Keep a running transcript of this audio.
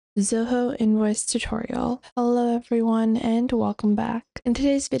Zoho Invoice tutorial. Hello everyone and welcome back. In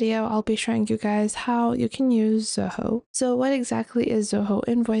today's video, I'll be showing you guys how you can use Zoho. So what exactly is Zoho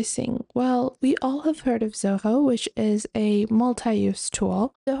Invoicing? Well, we all have heard of Zoho, which is a multi-use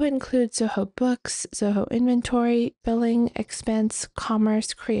tool. Zoho includes Zoho Books, Zoho Inventory, Billing, Expense,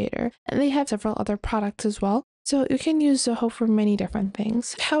 Commerce, Creator, and they have several other products as well. So you can use Zoho for many different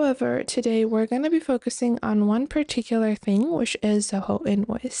things. However, today we're going to be focusing on one particular thing, which is Zoho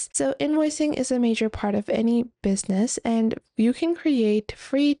Invoice. So invoicing is a major part of any business, and you can create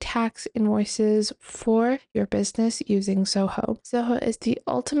free tax invoices for your business using Zoho. Zoho is the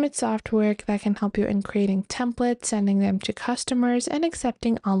ultimate software that can help you in creating templates, sending them to customers, and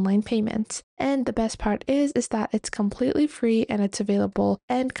accepting online payments. And the best part is that it's completely free and it's available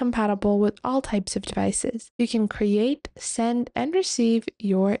and compatible with all types of devices. You can create, send, and receive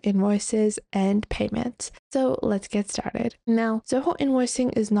your invoices and payments. So let's get started. Now, Zoho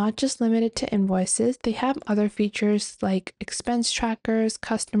Invoicing is not just limited to invoices. They have other features like expense trackers,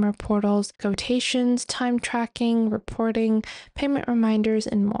 customer portals, quotations, time tracking, reporting, payment reminders,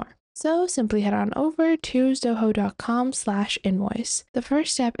 and more. So simply head on over to zoho.com/invoice. The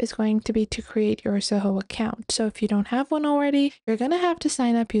first step is going to be to create your Zoho account. So if you don't have one already, you're going to have to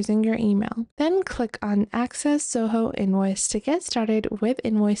sign up using your email. Then click on Access Zoho Invoice to get started with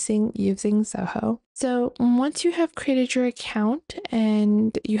invoicing using Zoho. So once you have created your account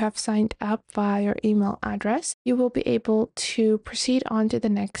and you have signed up via your email address, you will be able to proceed on to the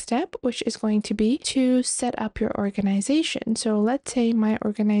next step, which is going to be to set up your organization. So let's say my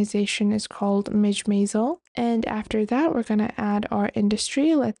organization is called Mijmazel. And after that, we're going to add our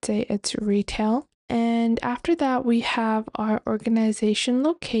industry. Let's say it's retail. And after that, we have our organization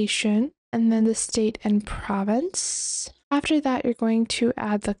location and then the state and province. After that, you're going to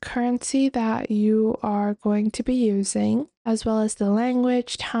add the currency that you are going to be using, as well as the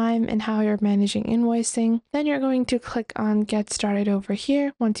language, time, and how you're managing invoicing. Then you're going to click on Get Started over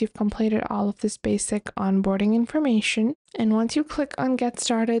here once you've completed all of this basic onboarding information. And once you click on Get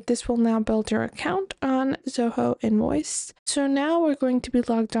Started, this will now build your account on Zoho Invoice. So now we're going to be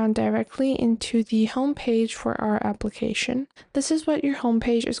logged on directly into the home page for our application. This is what your home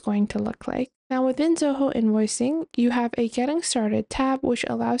page is going to look like. Now within Zoho Invoicing, you have a Getting Started tab, which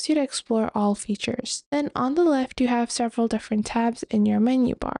allows you to explore all features. Then on the left, you have several different tabs in your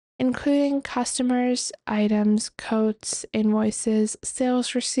menu bar, including customers, items, quotes, invoices,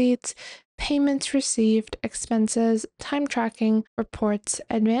 sales receipts, payments received, expenses, time tracking, reports,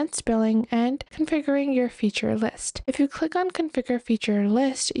 advanced billing, and configuring your feature list. If you click on Configure Feature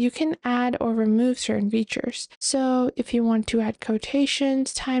List, you can add or remove certain features. So if you want to add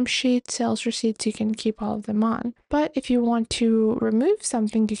quotations, timesheets, sales receipts, you can keep all of them on. But if you want to remove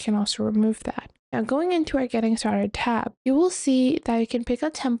something, you can also remove that. Now going into our Getting Started tab, you will see that you can pick a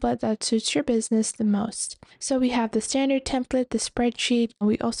template that suits your business the most. So we have the standard template, the spreadsheet,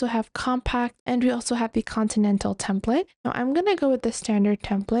 we also have compact, and we also have the continental template. Now I'm going to go with the standard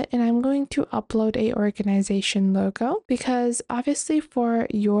template and I'm going to upload a organization logo because obviously for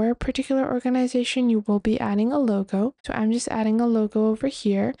your particular organization, you will be adding a logo. So I'm just adding a logo over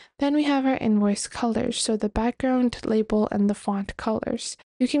here. Then we have our invoice colors, so the background, label, and the font colors.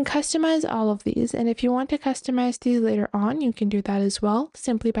 You can customize all of these, and if you want to customize these later on, you can do that as well,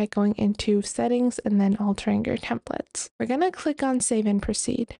 simply by going into settings and then altering your templates. We're going to click on Save and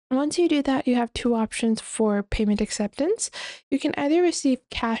Proceed. And once you do that, you have two options for payment acceptance. You can either receive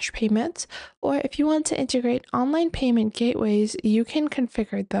cash payments, or if you want to integrate online payment gateways, you can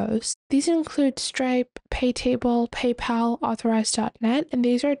configure those. These include Stripe, Paytable, PayPal, Authorize.net, and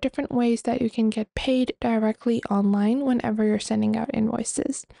these are different ways that you can get paid directly online whenever you're sending out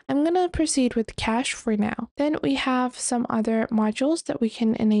invoices. I'm going to proceed with cash for now. Then we have some other modules that we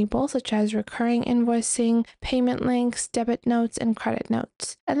can enable, such as recurring invoicing, payment links, debit notes, and credit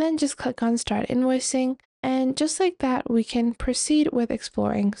notes. And then just click on Start Invoicing. And just like that, we can proceed with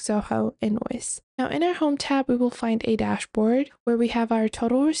exploring Zoho Invoice. Now in our Home tab, we will find a dashboard where we have our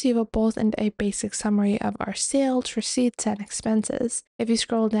total receivables and a basic summary of our sales, receipts, and expenses. If you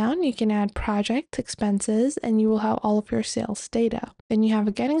scroll down, you can add project expenses and you will have all of your sales data. Then you have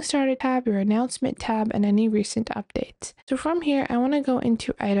a Getting Started tab, your Announcement tab, and any recent updates. So from here, I want to go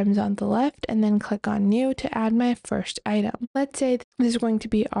into items on the left and then click on New to add my first item. Let's say this is going to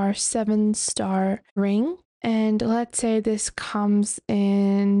be our 7-star ring. And let's say this comes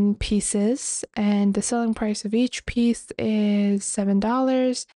in pieces and the selling price of each piece is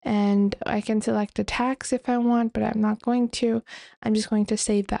 $7, and I can select a tax if I want, but I'm not going to. I'm just going to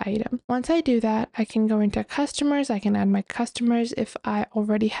save the item. Once I do that, I can go into customers. I can add my customers. If I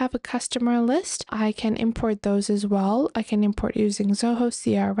already have a customer list, I can import those as well. I can import using Zoho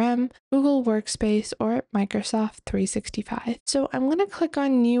CRM, Google Workspace, or Microsoft 365. So I'm going to click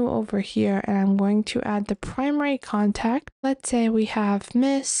on new over here, and I'm going to add the primary contact. Let's say we have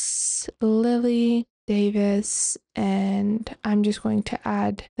Miss Lily Davis, and I'm just going to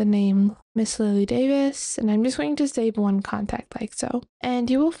add the name Miss Lily Davis, and I'm just going to save one contact like so. And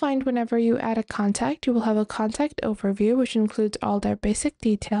you will find whenever you add a contact, you will have a contact overview, which includes all their basic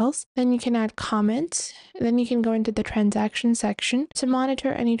details. Then you can add comments. Then you can go into the transaction section to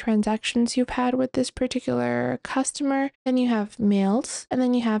monitor any transactions you've had with this particular customer. Then you have mails, and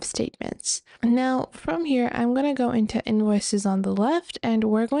then you have statements. Now from here, I'm going to go into invoices on the left, and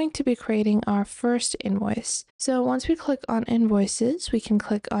we're going to be creating our first invoice. So once we click on invoices, we can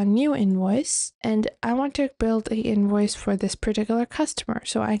click on new invoice, and I want to build an invoice for this particular customer.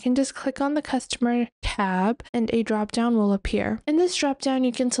 So I can just click on the customer tab and a drop down will appear. In this drop down,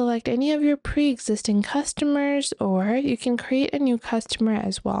 you can select any of your pre-existing customers, or you can create a new customer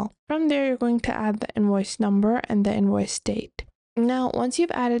as well. From there, you're going to add the invoice number and the invoice date. Now, once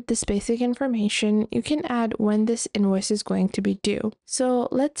you've added this basic information, you can add when this invoice is going to be due. So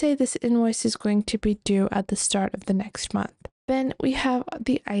let's say this invoice is going to be due at the start of the next month. Then we have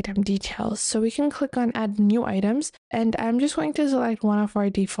the item details. So we can click on add new items, and I'm just going to select one of our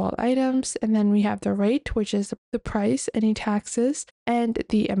default items. And then we have the rate, which is the price, any taxes, and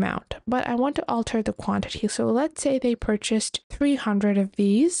the amount. But I want to alter the quantity. So let's say they purchased 300 of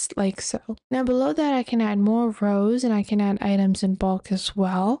these, like so. Now below that, I can add more rows, and I can add items in bulk as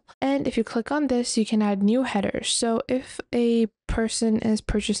well. And if you click on this, you can add new headers. So if a person is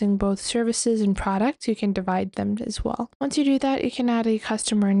purchasing both services and products, you can divide them as well. Once you do that, you can add a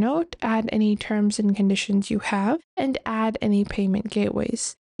customer note, add any terms and conditions you have, and add any payment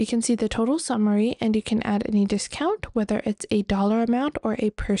gateways. You can see the total summary, and you can add any discount, whether it's a dollar amount or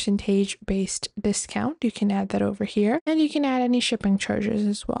a percentage based discount. You can add that over here, and you can add any shipping charges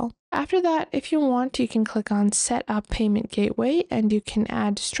as well. After that, if you want, you can click on Set Up Payment Gateway, and you can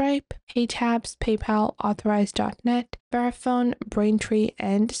add Stripe, PayTabs, PayPal, Authorize.net, Verifone, Braintree,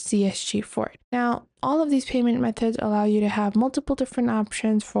 and CSG for it. Now, all of these payment methods allow you to have multiple different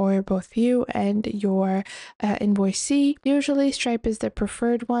options for both you and your invoicee. Usually, Stripe is the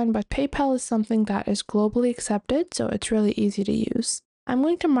preferred one, but PayPal is something that is globally accepted, so it's really easy to use. I'm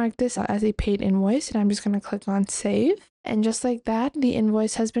going to mark this as a paid invoice, and I'm just going to click on Save. And just like that, the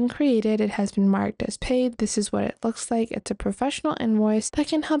invoice has been created. It has been marked as paid. This is what it looks like. It's a professional invoice that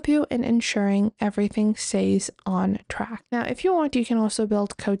can help you in ensuring everything stays on track. Now, if you want, you can also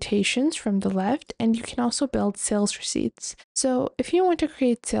build quotations from the left, and you can also build sales receipts. So if you want to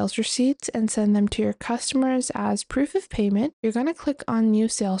create sales receipts and send them to your customers as proof of payment, you're going to click on New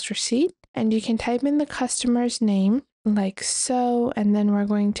Sales Receipt, and you can type in the customer's name, like so, and then we're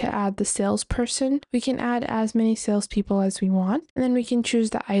going to add the salesperson. We can add as many salespeople as we want, and then we can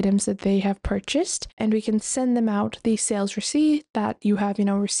choose the items that they have purchased, and we can send them out the sales receipt that you have,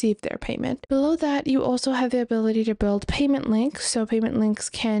 received their payment. Below that, you also have the ability to build payment links. So payment links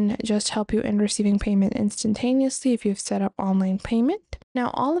can just help you in receiving payment instantaneously if you've set up online payment.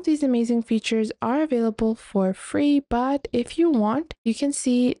 Now, all of these amazing features are available for free, but if you want, you can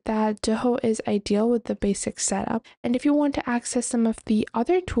see that Zoho is ideal with the basic setup. And if you want to access some of the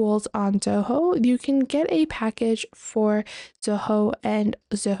other tools on Zoho, you can get a package for Zoho and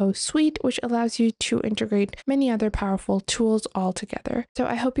Zoho Suite, which allows you to integrate many other powerful tools all together. So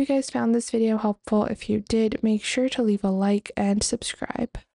I hope you guys found this video helpful. If you did, make sure to leave a like and subscribe.